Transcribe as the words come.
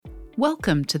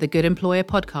Welcome to the Good Employer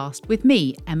podcast with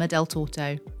me, Emma Del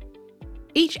Torto.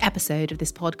 Each episode of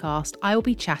this podcast, I will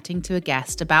be chatting to a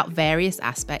guest about various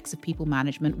aspects of people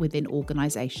management within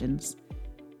organisations.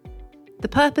 The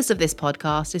purpose of this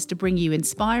podcast is to bring you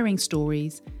inspiring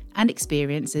stories and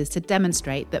experiences to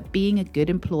demonstrate that being a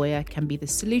good employer can be the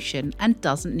solution and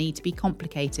doesn't need to be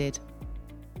complicated.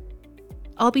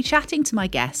 I'll be chatting to my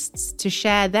guests to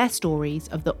share their stories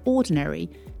of the ordinary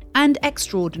and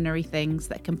extraordinary things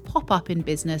that can pop up in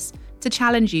business to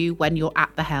challenge you when you're at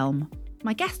the helm.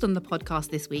 My guest on the podcast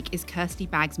this week is Kirsty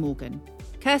Baggs-Morgan.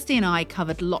 Kirsty and I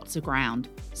covered lots of ground,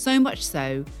 so much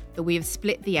so that we have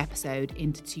split the episode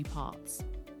into two parts.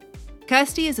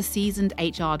 Kirsty is a seasoned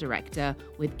HR director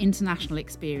with international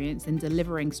experience in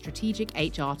delivering strategic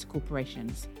HR to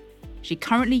corporations. She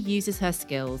currently uses her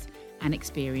skills and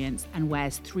experience and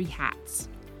wears 3 hats,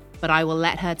 but I will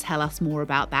let her tell us more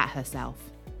about that herself.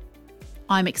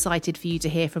 I'm excited for you to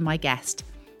hear from my guest,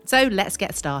 so let's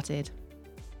get started.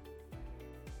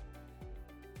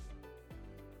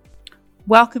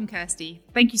 Welcome, Kirsty.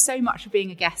 Thank you so much for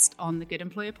being a guest on the Good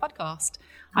Employer podcast.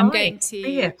 I'm going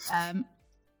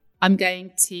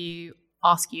to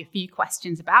ask you a few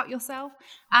questions about yourself,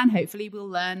 and hopefully we'll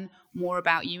learn more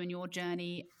about you and your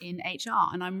journey in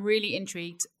HR. And I'm really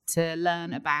intrigued to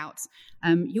learn about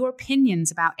your opinions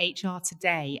about HR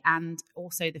today and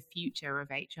also the future of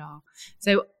HR.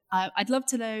 So I'd love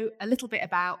to know a little bit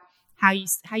about how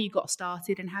you got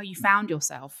started and how you found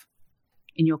yourself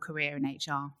in your career in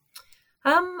HR.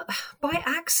 By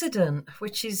accident,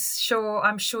 which is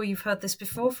I'm sure you've heard this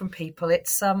before from people.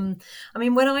 It's when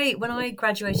I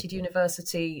graduated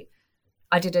university,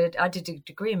 I did a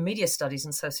degree in media studies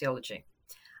and sociology.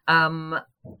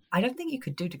 I don't think you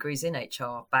could do degrees in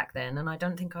HR back then, and I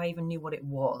don't think I even knew what it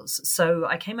was. So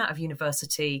I came out of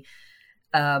university,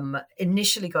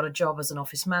 initially got a job as an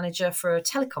office manager for a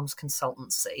telecoms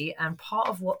consultancy, and part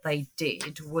of what they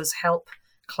did was help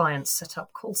clients set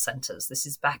up call centers. This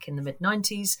is back in the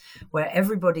mid-90s, where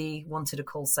everybody wanted a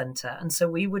call center. And so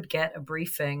we would get a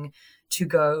briefing to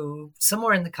go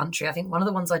somewhere in the country. I think one of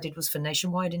the ones I did was for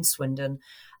Nationwide in Swindon,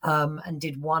 and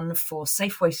did one for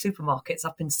Safeway supermarkets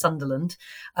up in Sunderland.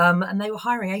 And they were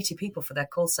hiring 80 people for their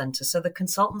call center. So the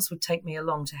consultants would take me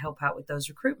along to help out with those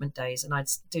recruitment days. And I'd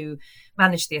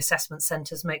manage the assessment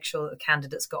centers, make sure that the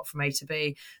candidates got from A to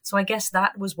B. So I guess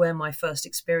that was where my first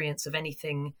experience of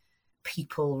anything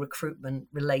people recruitment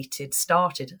related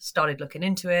started looking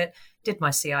into it, did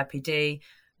my CIPD,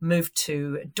 moved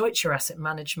to Deutsche Asset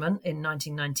Management in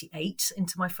 1998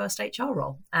 into my first HR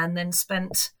role, and then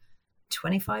spent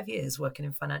 25 years working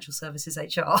in financial services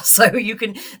HR. So you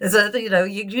can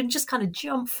just kind of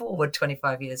jump forward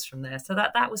 25 years from there. So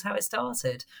that was how it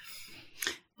started.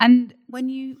 And when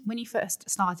you first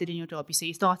started in your job,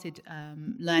 you started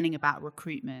learning about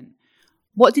recruitment.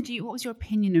 What was your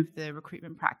opinion of the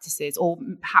recruitment practices? Or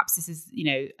perhaps this is,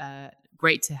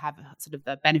 great to have sort of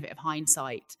the benefit of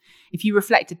hindsight. If you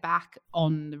reflected back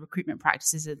on the recruitment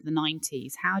practices of the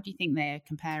 90s, how do you think they're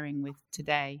comparing with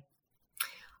today?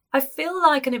 I feel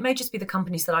like, and it may just be the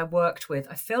companies that I worked with,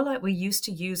 I feel like we used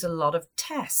to use a lot of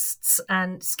tests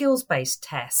and skills-based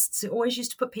tests. It always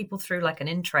used to put people through like an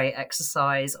in-tray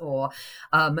exercise or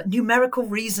numerical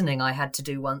reasoning I had to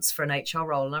do once for an HR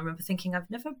role. And I remember thinking, I've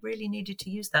never really needed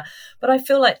to use that. But I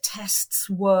feel like tests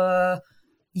were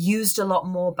used a lot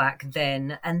more back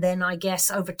then. And then I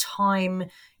guess over time,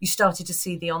 you started to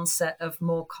see the onset of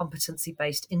more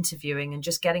competency-based interviewing and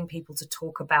just getting people to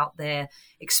talk about their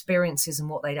experiences and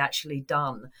what they'd actually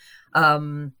done.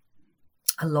 A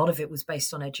lot of it was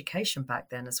based on education back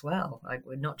then as well. Like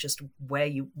not just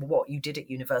what you did at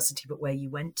university, but where you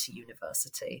went to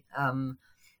university.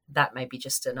 That may be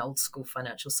just an old school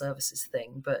financial services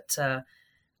thing, but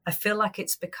I feel like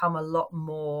it's become a lot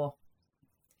more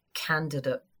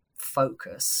candidate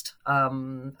focused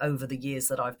over the years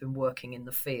that I've been working in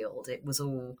the field. It was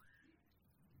all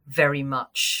very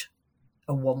much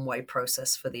a one-way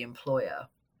process for the employer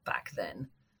back then.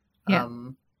 Yeah.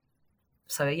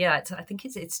 I think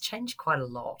it's changed quite a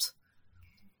lot.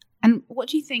 And what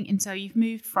do you think? And so you've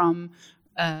moved from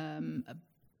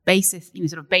basis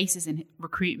in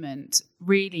recruitment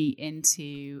really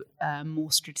into doing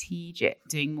more strategic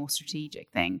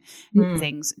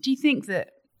things. Do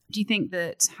you think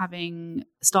that having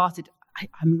started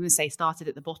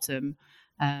at the bottom,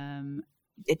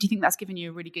 do you think that's given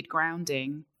you a really good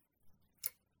grounding?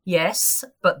 Yes,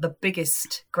 but the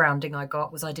biggest grounding I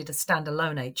got was I did a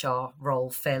standalone HR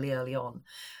role fairly early on.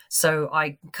 So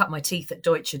I cut my teeth at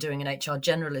Deutsche doing an HR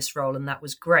generalist role, and that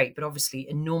was great, but obviously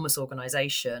enormous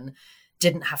organisation.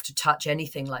 didn't have to touch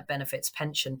anything like benefits,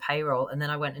 pension, payroll. And then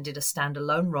I went and did a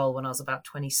standalone role when I was about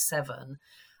 27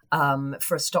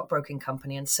 for a stockbroking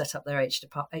company and set up their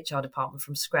HR department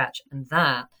from scratch. And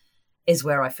that is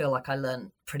where I feel like I learned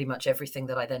pretty much everything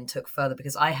that I then took further,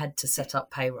 because I had to set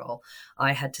up payroll.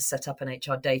 I had to set up an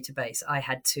HR database. I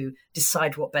had to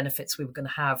decide what benefits we were going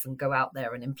to have and go out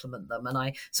there and implement them.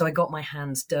 And so I got my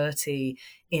hands dirty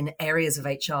in areas of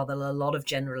HR that a lot of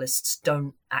generalists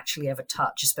don't actually ever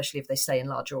touch, especially if they stay in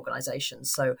larger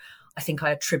organizations. So I think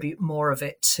I attribute more of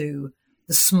it to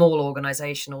the small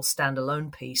organizational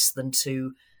standalone piece than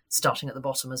to starting at the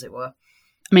bottom, as it were.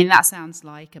 I mean, that sounds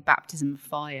like a baptism of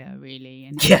fire, really.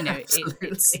 And yeah,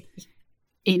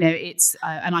 it's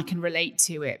and I can relate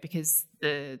to it, because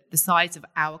the size of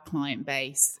our client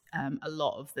base, a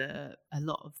lot of the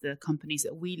companies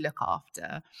that we look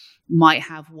after might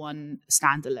have one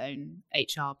standalone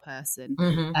HR person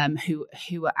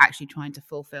who are actually trying to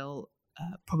fulfill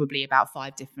probably about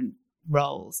 5 different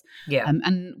roles.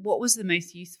 And what was the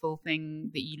most useful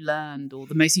thing that you learned, or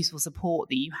the most useful support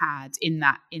that you had in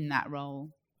that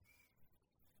role?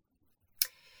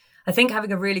 I think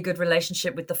having a really good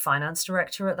relationship with the finance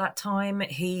director at that time.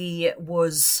 He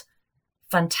was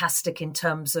fantastic in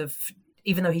terms of,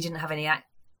 even though he didn't have any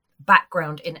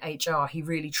background in HR, he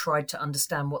really tried to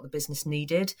understand what the business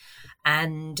needed.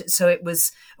 And so it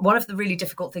was one of the really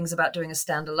difficult things about doing a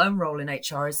standalone role in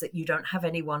HR is that you don't have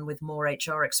anyone with more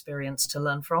HR experience to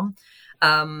learn from.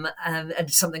 And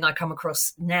something I come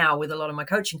across now with a lot of my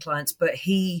coaching clients, but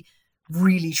he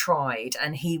really tried,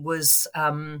 and he was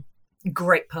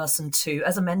great person to,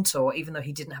 as a mentor, even though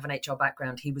he didn't have an HR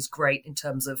background, he was great in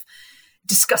terms of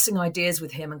discussing ideas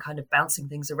with him and kind of bouncing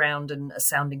things around and a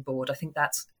sounding board. I think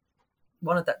that's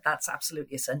that's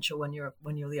absolutely essential when you're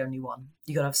the only one.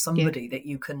 You got to have somebody that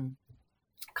you can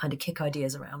kind of kick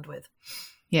ideas around with.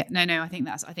 Yeah, no, I think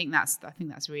that's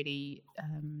really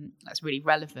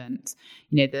relevant.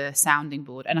 The sounding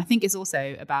board, and I think it's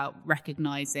also about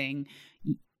recognizing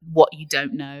what you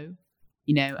don't know.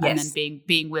 And then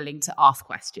being willing to ask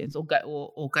questions or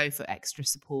go for extra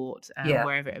support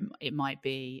wherever it might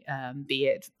be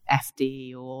it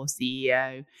FD or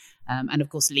CEO, and of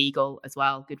course legal as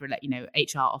well.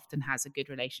 HR often has a good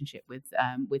relationship with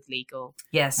legal,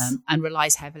 and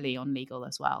relies heavily on legal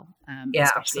as well.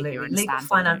 Absolutely. Legal,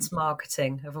 finance,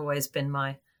 marketing have always been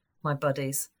my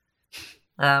buddies.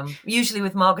 Usually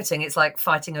with marketing, it's like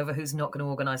fighting over who's not going to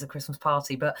organise a Christmas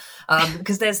party, but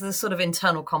because there's the sort of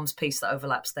internal comms piece that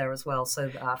overlaps there as well.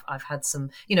 So I've had some,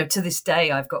 to this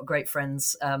day, I've got great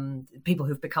friends, people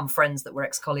who've become friends that were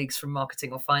ex-colleagues from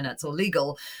marketing or finance or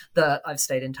legal that I've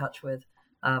stayed in touch with.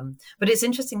 But it's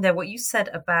interesting there, what you said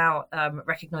about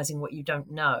recognising what you don't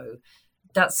know.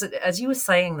 That's, as you were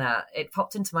saying that, it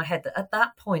popped into my head that at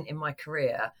that point in my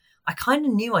career, I kind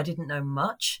of knew I didn't know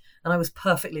much, and I was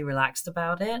perfectly relaxed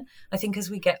about it. I think as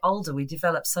we get older, we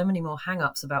develop so many more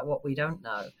hang-ups about what we don't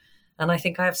know. And I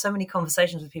think I have so many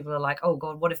conversations with people who are like, oh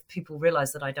God, what if people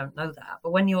realize that I don't know that?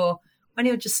 But when you're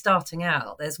just starting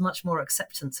out, there's much more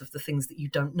acceptance of the things that you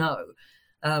don't know.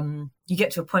 You get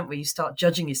to a point where you start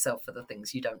judging yourself for the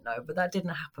things you don't know, but that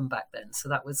didn't happen back then.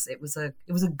 So it was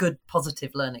a good,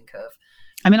 positive learning curve.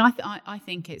 I mean, I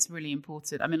think it's really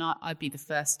important. I mean, I'd be the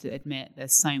first to admit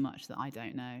there's so much that I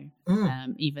don't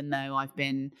know, even though I've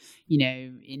been,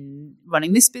 in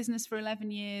running this business for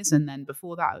 11 years. And then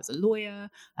before that, I was a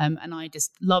lawyer. And I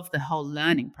just love the whole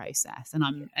learning process. And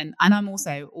I'm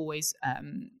also always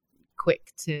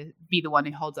quick to be the one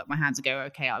who holds up my hands and go,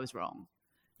 okay, I was wrong.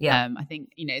 Yeah. I think,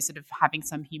 sort of having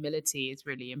some humility is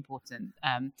really important.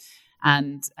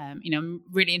 And I'm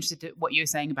really interested in what you were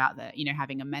saying about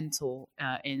having a mentor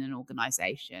in an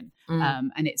organization.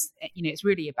 And it's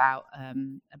really about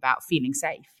feeling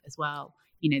safe as well.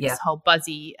 This whole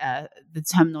buzzy, the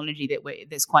terminology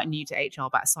that's quite new to HR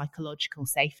about psychological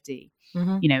safety.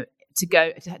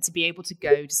 To be able to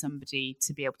go to somebody,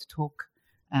 to be able to talk,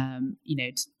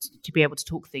 to be able to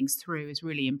talk things through is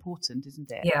really important,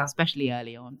 isn't it? Yeah. Especially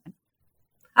early on.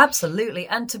 Absolutely.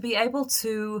 And to be able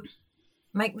to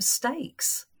make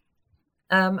mistakes.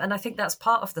 And I think that's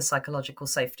part of the psychological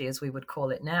safety, as we would call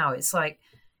it now. It's like,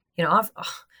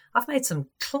 I've made some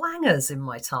clangers in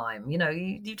my time.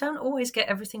 You don't always get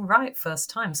everything right first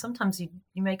time. Sometimes you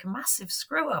make a massive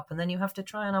screw up and then you have to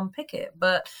try and unpick it.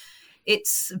 But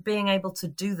it's being able to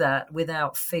do that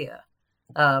without fear.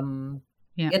 And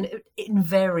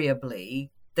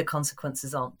invariably, the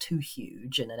consequences aren't too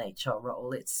huge in an HR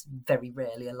role. It's very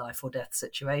rarely a life or death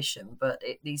situation, but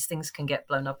these things can get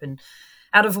blown up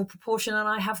out of all proportion. And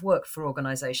I have worked for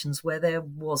organizations where there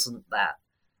wasn't that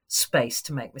space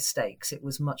to make mistakes. It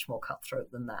was much more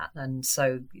cutthroat than that. And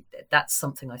so that's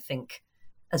something I think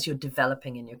as you're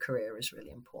developing in your career is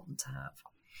really important to have.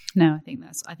 No, I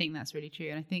think that's really true.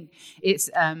 And I think it's,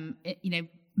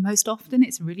 most often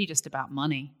it's really just about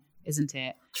money, isn't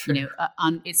it? True.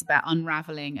 It's about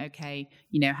unraveling. Okay,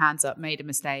 hands up, made a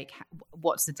mistake.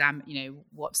 What's the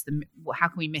how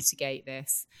can we mitigate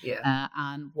this? Yeah.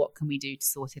 And what can we do to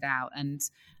sort it out? And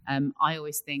I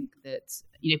always think that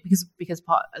because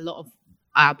a lot of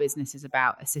our business is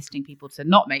about assisting people to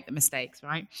not make the mistakes,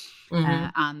 right?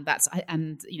 And that's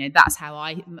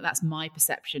my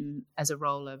perception as a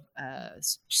role of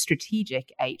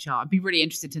strategic HR. I'd be really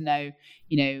interested to know,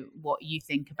 what you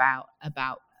think about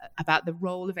the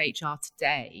role of HR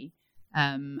today,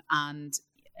 and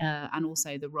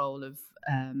also the role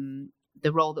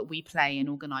that we play in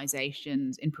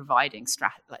organizations in providing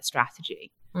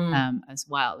strategy. As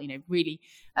well, really,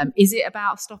 is it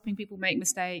about stopping people make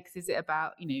mistakes? Is it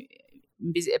about,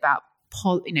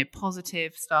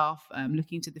 positive stuff,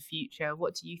 looking to the future?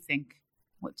 What do you think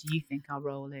our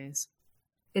role is?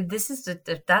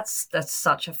 That's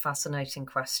such a fascinating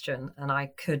question, and I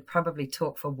could probably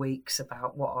talk for weeks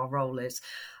about what our role is,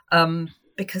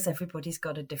 because everybody's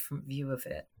got a different view of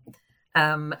it.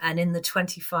 And in the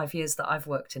 25 years that I've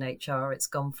worked in HR, it's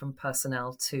gone from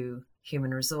personnel to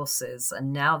human resources.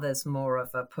 And now there's more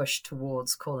of a push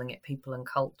towards calling it people and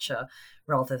culture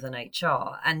rather than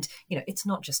HR. And, it's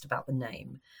not just about the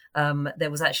name. There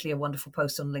was actually a wonderful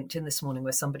post on LinkedIn this morning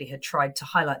where somebody had tried to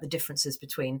highlight the differences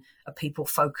between a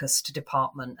people-focused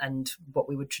department and what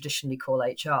we would traditionally call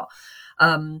HR.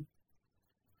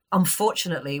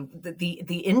 Unfortunately,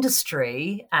 the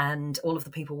industry and all of the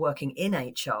people working in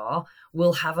HR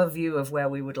will have a view of where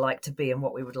we would like to be and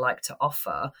what we would like to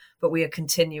offer. But we are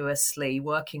continuously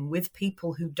working with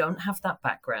people who don't have that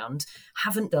background,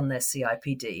 haven't done their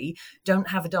CIPD, don't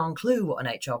have a darn clue what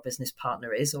an HR business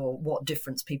partner is or what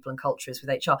difference people and culture is with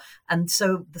HR. And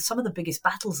so some of the biggest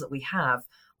battles that we have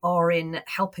are in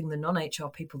helping the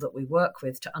non-HR people that we work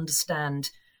with to understand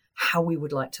how we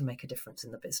would like to make a difference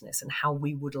in the business and how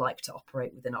we would like to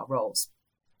operate within our roles.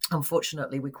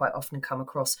 Unfortunately, we quite often come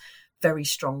across very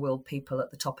strong-willed people at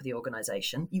the top of the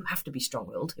organization. You have to be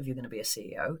strong-willed if you're going to be a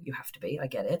CEO. You have to be, I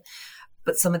get it.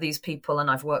 But some of these people,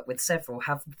 and I've worked with several,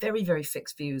 have very, very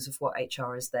fixed views of what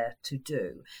HR is there to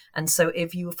do. And so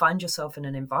if you find yourself in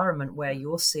an environment where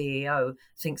your CEO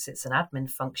thinks it's an admin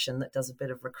function that does a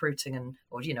bit of recruiting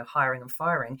or hiring and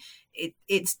firing,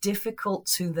 it's difficult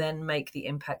to then make the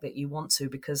impact that you want to,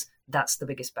 because that's the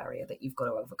biggest barrier that you've got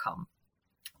to overcome.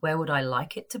 Where would I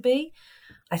like it to be?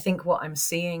 I think what I'm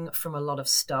seeing from a lot of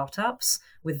startups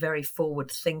with very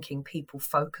forward-thinking,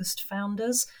 people-focused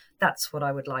founders, that's what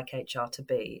I would like HR to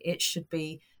be. It should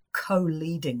be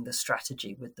co-leading the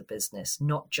strategy with the business,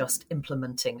 not just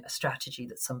implementing a strategy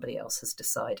that somebody else has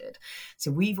decided. So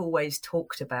we've always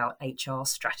talked about HR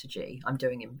strategy. I'm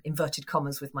doing inverted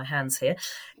commas with my hands here.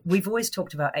 We've always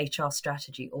talked about HR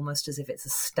strategy almost as if it's a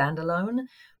standalone,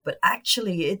 but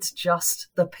actually it's just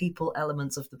the people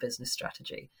elements of the business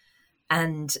strategy.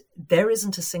 And there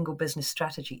isn't a single business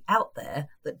strategy out there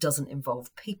that doesn't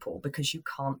involve people, because you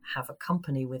can't have a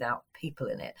company without people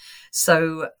in it.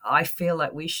 So I feel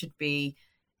like we should be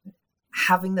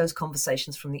having those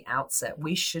conversations from the outset.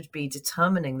 We should be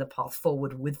determining the path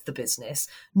forward with the business,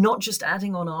 not just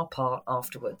adding on our part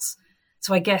afterwards.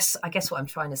 So I guess what I'm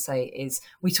trying to say is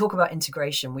we talk about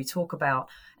integration. We talk about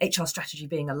HR strategy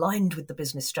being aligned with the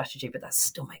business strategy, but that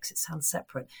still makes it sound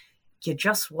separate. You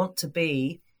just want to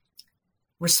be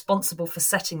responsible for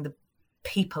setting the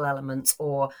people elements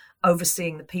or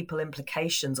overseeing the people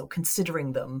implications or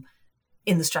considering them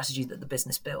in the strategy that the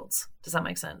business builds. Does that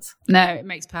make sense? No, it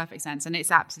makes perfect sense. And it's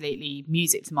absolutely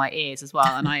music to my ears as well.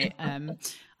 And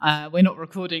we're not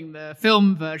recording the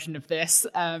film version of this,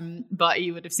 but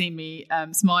you would have seen me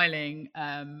smiling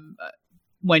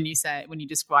when you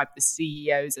describe the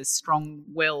CEOs as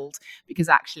strong-willed, because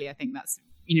actually I think that's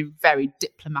very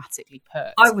diplomatically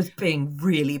put. I was being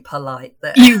really polite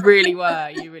there. You really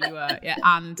were. Yeah.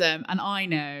 And I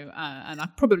know, and I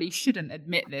probably shouldn't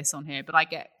admit this on here, but I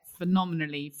get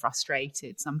phenomenally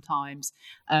frustrated sometimes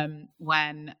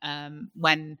when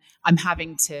I'm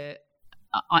having to.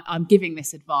 I'm giving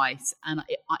this advice and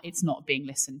it's not being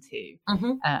listened to,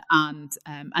 and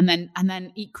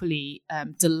then equally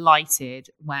delighted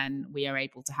when we are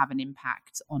able to have an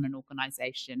impact on an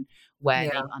organisation where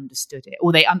they've understood it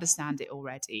or they understand it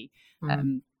already.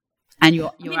 And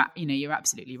you're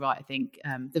absolutely right. I think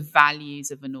the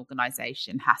values of an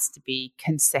organisation has to be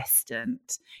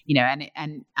consistent.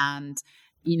 And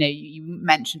you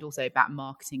mentioned also about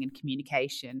marketing and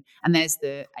communication, and there's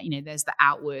the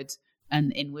outward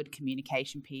an inward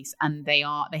communication piece, and they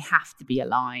have to be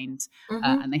aligned,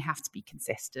 and they have to be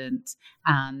consistent,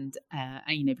 and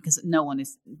because no one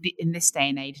is in this day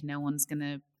and age, no one's going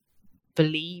to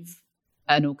believe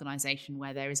an organization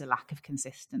where there is a lack of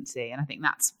consistency. And I think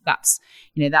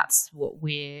that's what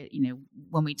we're,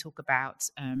 when we talk about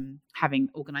having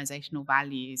organizational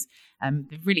values,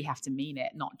 they really have to mean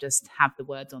it, not just have the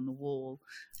words on the wall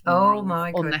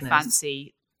on their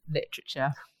fancy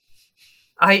literature.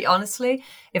 I honestly,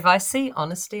 if I see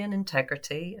honesty and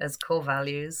integrity as core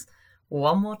values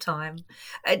one more time.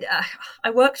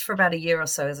 I worked for about a year or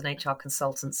so as an HR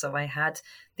consultant, so I had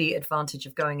the advantage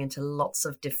of going into lots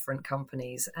of different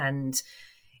companies, and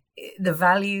the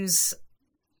values,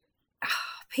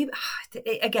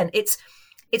 again,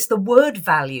 it's the word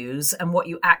values and what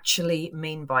you actually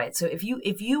mean by it. So if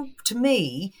you, to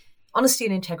me, honesty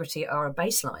and integrity are a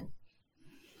baseline.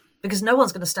 Because no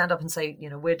one's going to stand up and say,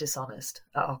 we're dishonest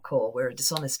at our core. We're a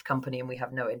dishonest company and we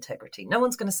have no integrity. No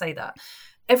one's going to say that.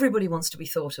 Everybody wants to be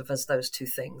thought of as those two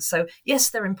things. So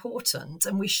yes, they're important,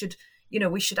 and we should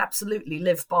absolutely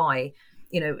live by,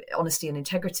 honesty and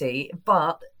integrity.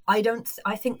 But I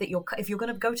think that if you're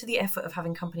going to go to the effort of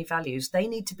having company values, they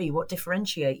need to be what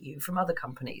differentiate you from other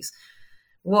companies.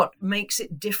 What makes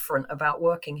it different about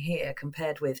working here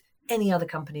compared with any other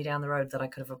company down the road that I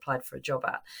could have applied for a job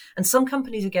at. And some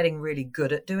companies are getting really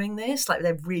good at doing this, like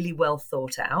they're really well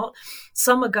thought out.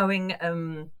 Some are going,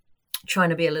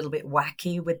 trying to be a little bit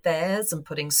wacky with theirs and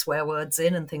putting swear words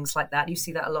in and things like that. You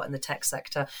see that a lot in the tech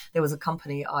sector. There was a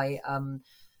company I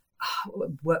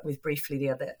worked with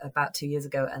briefly about 2 years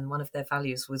ago, and one of their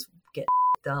values was get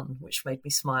done, which made me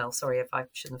smile. Sorry if I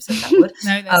shouldn't have said that word.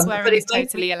 No, the swearing is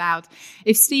totally allowed.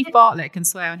 If Steve Bartlett can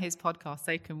swear on his podcast,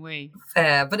 so can we.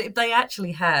 Fair, but if they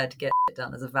actually had get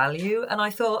done as a value, and I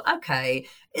thought, okay,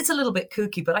 it's a little bit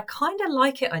kooky, but I kind of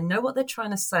like it. I know what they're trying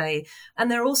to say,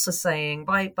 and they're also saying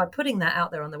by putting that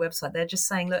out there on their website, they're just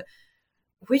saying, look,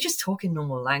 we're just talking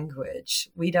normal language.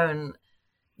 We don't,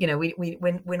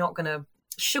 we're not going to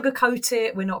sugarcoat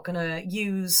it. We're not going to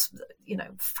use,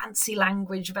 fancy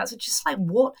language about it. So just like,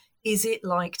 what is it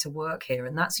like to work here?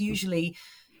 And that's usually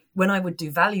when I would do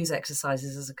values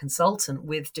exercises as a consultant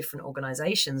with different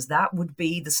organizations, that would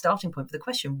be the starting point for the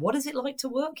question. What is it like to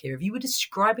work here? If you were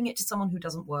describing it to someone who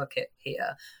doesn't work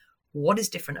here, what is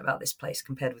different about this place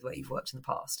compared with where you've worked in the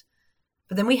past?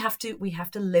 But then we have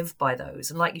to live by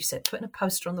those. And like you said, putting a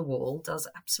poster on the wall does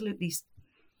absolutely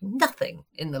nothing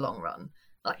in the long run.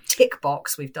 Like tick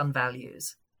box, we've done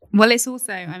values. Well, it's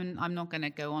also, I'm not going to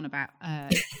go on about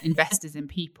investors in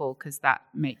people, because that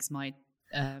makes my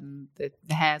the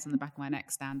hairs on the back of my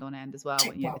neck stand on end as well.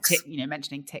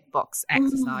 Mentioning tick box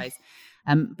exercise.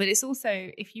 But it's also,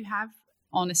 if you have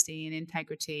honesty and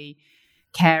integrity,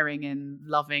 caring and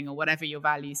loving, or whatever your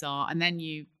values are, and then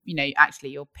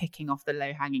you're picking off the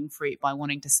low hanging fruit by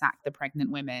wanting to sack the pregnant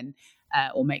women,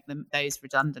 or make them those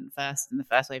redundant first in the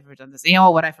first wave of redundancy,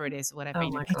 or whatever it is,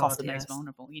 pick off the most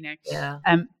vulnerable.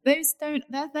 Those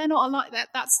they're not alike.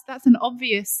 That's an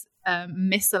obvious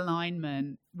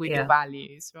misalignment with your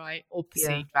values, right, or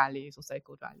perceived values or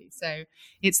so-called values. So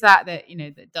it's that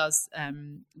does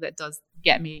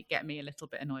get me a little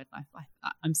bit annoyed.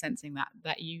 I'm sensing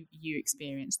that you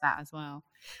experience that as well.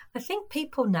 I think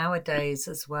people nowadays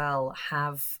as well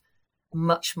have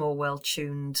much more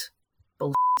well-tuned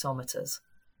bullshitometers,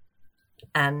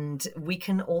 and we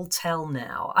can all tell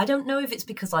now. I don't know if it's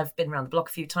because I've been around the block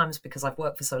a few times because I've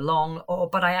worked for so long,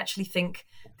 but I actually think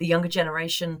the younger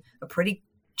generation are pretty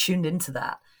tuned into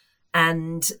that,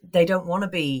 and they don't want to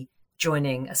be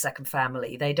joining a second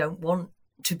family. They don't want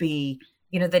to be,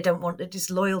 they don't want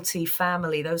disloyalty,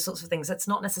 family, those sorts of things. That's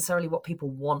not necessarily what people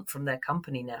want from their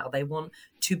company now. They want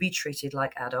to be treated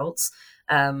like adults,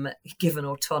 given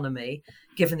autonomy,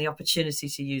 given the opportunity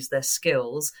to use their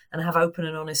skills and have open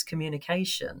and honest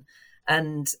communication.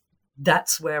 And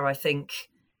that's where I think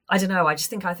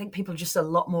people are just a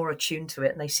lot more attuned to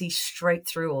it, and they see straight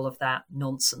through all of that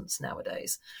nonsense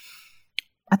nowadays.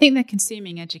 I think they're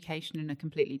consuming education in a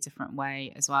completely different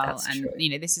way as well. That's true.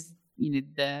 This is,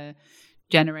 the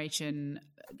generation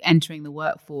entering the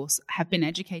workforce have been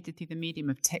educated through the medium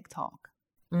of TikTok.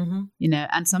 Mm-hmm.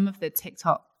 And some of the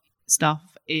TikTok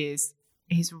stuff is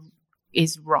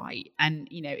right, and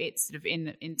it's sort of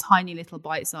in tiny little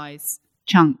bite-sized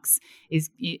chunks has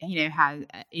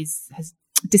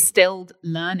distilled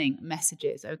learning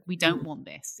messages. We don't want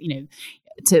this,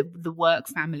 to the work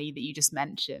family that you just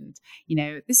mentioned.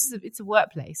 It's a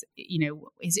workplace.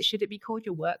 Should it be called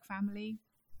your work family?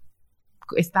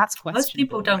 that's questionable. Most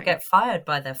people don't get fired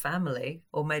by their family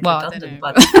or made redundant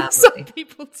by but their family.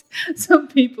 some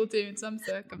people do in some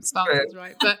circumstances,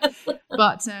 right?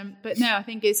 But no, I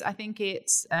think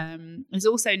it's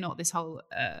also not this whole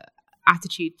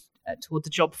attitude toward the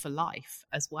job for life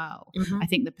as well. I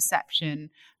think the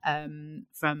perception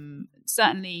from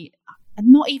certainly, and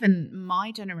not even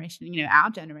my generation, our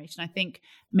generation, I think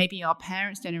maybe our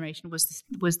parents' generation was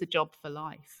the job for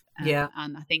life.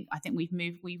 And I think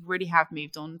we really have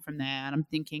moved on from there. And I'm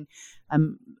thinking,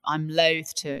 I'm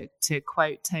loath to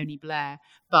quote Tony Blair,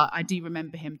 but I do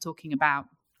remember him talking about,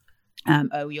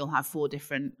 you'll have 4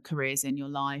 different careers in your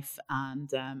life,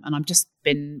 and I've just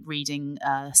been reading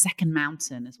Second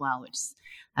Mountain as well, which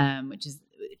is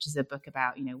a book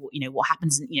about what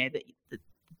happens, that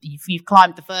you've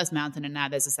climbed the first mountain and now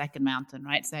there's a second mountain,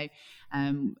 right? So,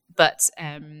 but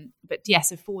yeah,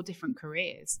 so 4 different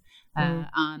careers,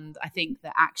 and I think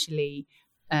that actually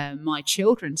my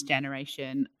children's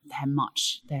generation, they're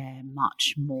much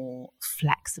more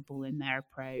flexible in their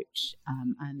approach,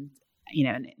 and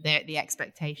the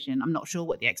expectation, I'm not sure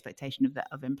what the expectation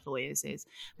of employers is,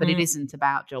 but it isn't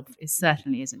about job. It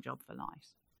certainly isn't job for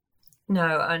life.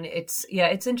 No, and it's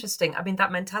interesting. I mean,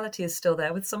 that mentality is still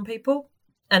there with some people,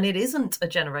 and it isn't a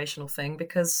generational thing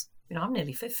because, I'm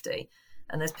nearly 50,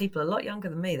 and there's people a lot younger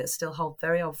than me that still hold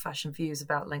very old-fashioned views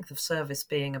about length of service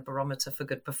being a barometer for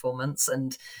good performance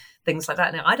and things like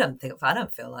that. Now, I don't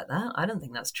feel like that. I don't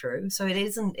think that's true. So it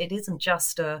isn't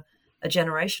just a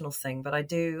generational thing, but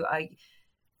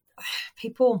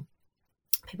people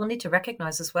need to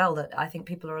recognize as well that I think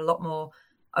people are a lot more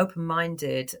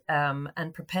open-minded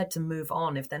and prepared to move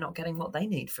on if they're not getting what they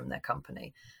need from their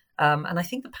company. And I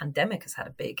think the pandemic has had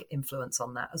a big influence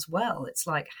on that as well. It's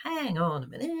like, hang on a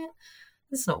minute,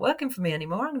 this is not working for me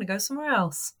anymore. I'm going to go somewhere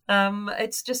else.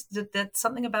 It's just that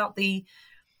something about the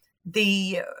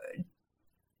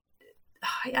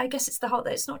I guess it's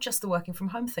it's not just the working from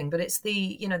home thing, but it's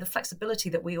the flexibility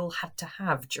that we all had to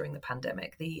have during the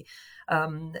pandemic. The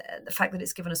fact that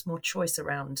it's given us more choice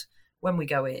around when we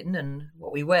go in and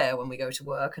what we wear when we go to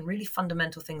work, and really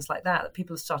fundamental things like that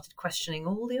people have started questioning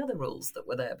all the other rules that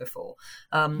were there before.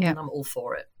 And I'm all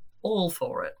for it.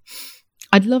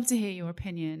 I'd love to hear your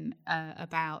opinion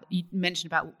about, you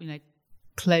mentioned about,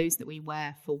 clothes that we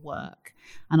wear for work,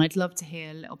 and I'd love to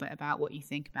hear a little bit about what you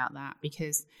think about that,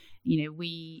 because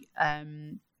we're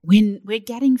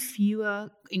getting fewer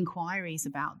inquiries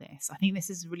about this. I think this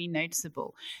is really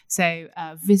noticeable. So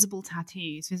visible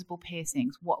tattoos, visible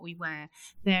piercings, what we wear,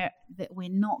 that we're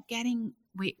not getting.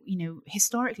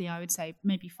 Historically, I would say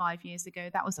maybe 5 years ago,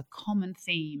 that was a common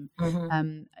theme.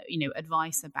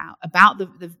 Advice about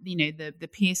the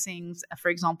piercings. For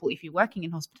example, if you're working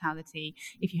in hospitality,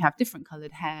 if you have different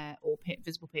coloured hair or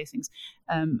visible piercings,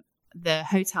 the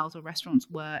hotels or restaurants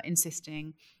were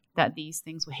insisting that these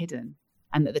things were hidden,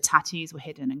 and that the tattoos were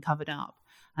hidden and covered up.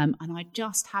 And I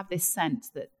just have this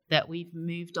sense that we've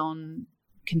moved on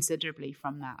considerably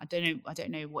from that. I don't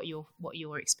know what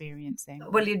you're experiencing.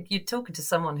 Well, you're talking to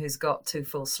someone who's got 2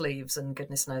 full sleeves and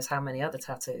goodness knows how many other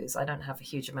tattoos. I don't have a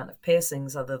huge amount of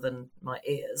piercings other than my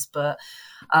ears, but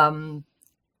I've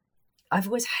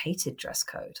always hated dress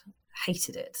code.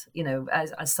 Hated it,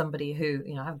 as somebody who,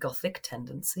 I have gothic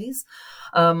tendencies.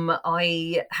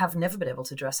 I have never been able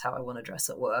to dress how I want to dress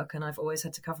at work, and I've always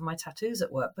had to cover my tattoos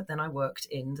at work. But then I worked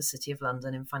in the City of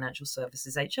London in financial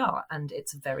services HR, and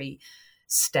it's a very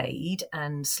staid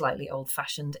and slightly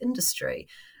old-fashioned industry.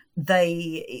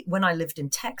 When I lived in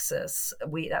Texas,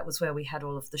 that was where we had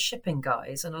all of the shipping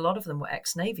guys, and a lot of them were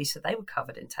ex-Navy, so they were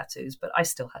covered in tattoos, but I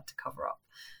still had to cover up,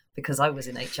 because I was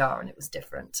in HR and it was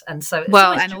different. And so,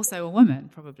 also a woman,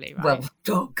 probably, right? Well,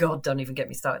 oh God, don't even get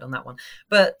me started on that one.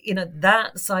 But,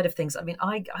 that side of things, I mean,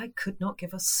 I could not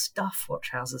give a stuff what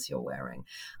trousers you're wearing.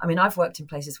 I mean, I've worked in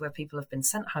places where people have been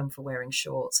sent home for wearing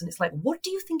shorts, and it's like, what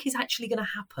do you think is actually going to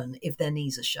happen if their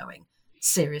knees are showing?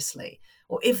 Seriously.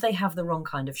 Or if they have the wrong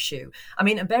kind of shoe. I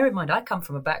mean, and bear in mind, I come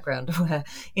from a background where,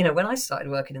 when I started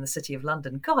working in the City of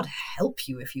London, God help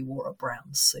you if you wore a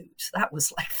brown suit. That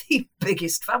was like the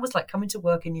biggest, that was like coming to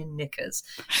work in your knickers.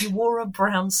 You wore a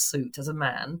brown suit as a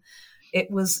man. It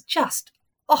was just,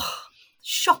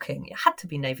 shocking. It had to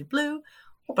be navy blue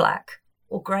or black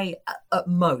or grey at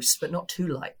most, but not too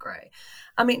light grey.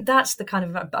 I mean, that's the kind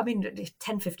of,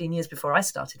 10, 15 years before I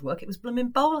started work, it was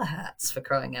blooming bowler hats, for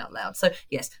crying out loud. So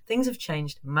yes, things have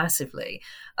changed massively.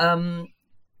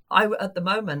 At the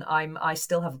moment, I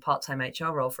still have a part-time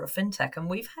HR role for a fintech, and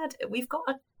we've got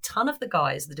a ton of the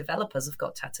guys, the developers, have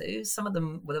got tattoos. Some of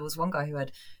them, well, there was one guy who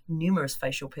had numerous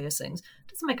facial piercings. It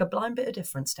doesn't make a blind bit of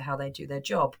difference to how they do their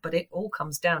job, but it all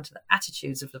comes down to the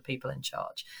attitudes of the people in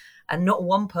charge. And not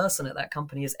one person at that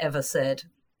company has ever said,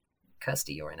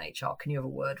 Kirsty, you're in HR, can you have a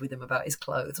word with him about his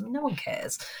clothes? I mean, no one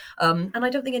cares. And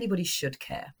I don't think anybody should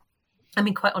care. I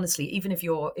mean, quite honestly, even if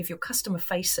you're customer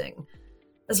facing,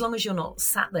 as long as you're not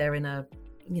sat there in a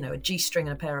G-string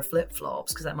and a pair of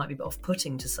flip-flops, because that might be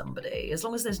off-putting to somebody, as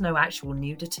long as there's no actual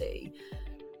nudity,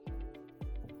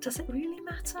 does it really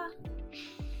matter?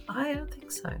 I don't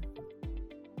think so.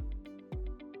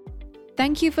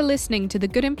 Thank you for listening to the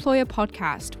Good Employer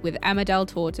Podcast with Emma Del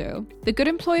Torto. The Good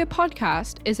Employer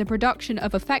Podcast is a production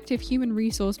of Effective Human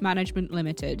Resource Management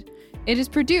Limited. It is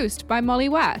produced by Molly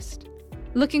West.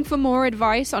 Looking for more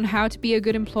advice on how to be a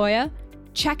good employer?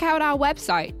 Check out our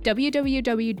website,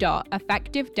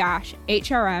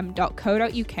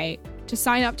 www.effective-hrm.co.uk, to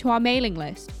sign up to our mailing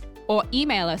list, or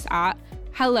email us at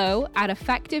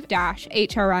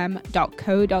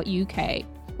hello@effective-hrm.co.uk.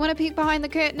 Want to peek behind the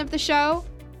curtain of the show?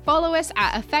 Follow us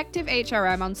at Effective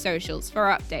HRM on socials for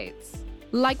updates.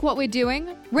 Like what we're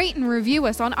doing? Rate and review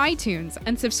us on iTunes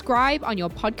and subscribe on your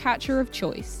podcatcher of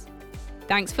choice.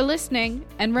 Thanks for listening,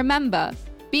 and remember,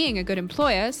 being a good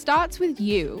employer starts with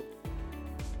you.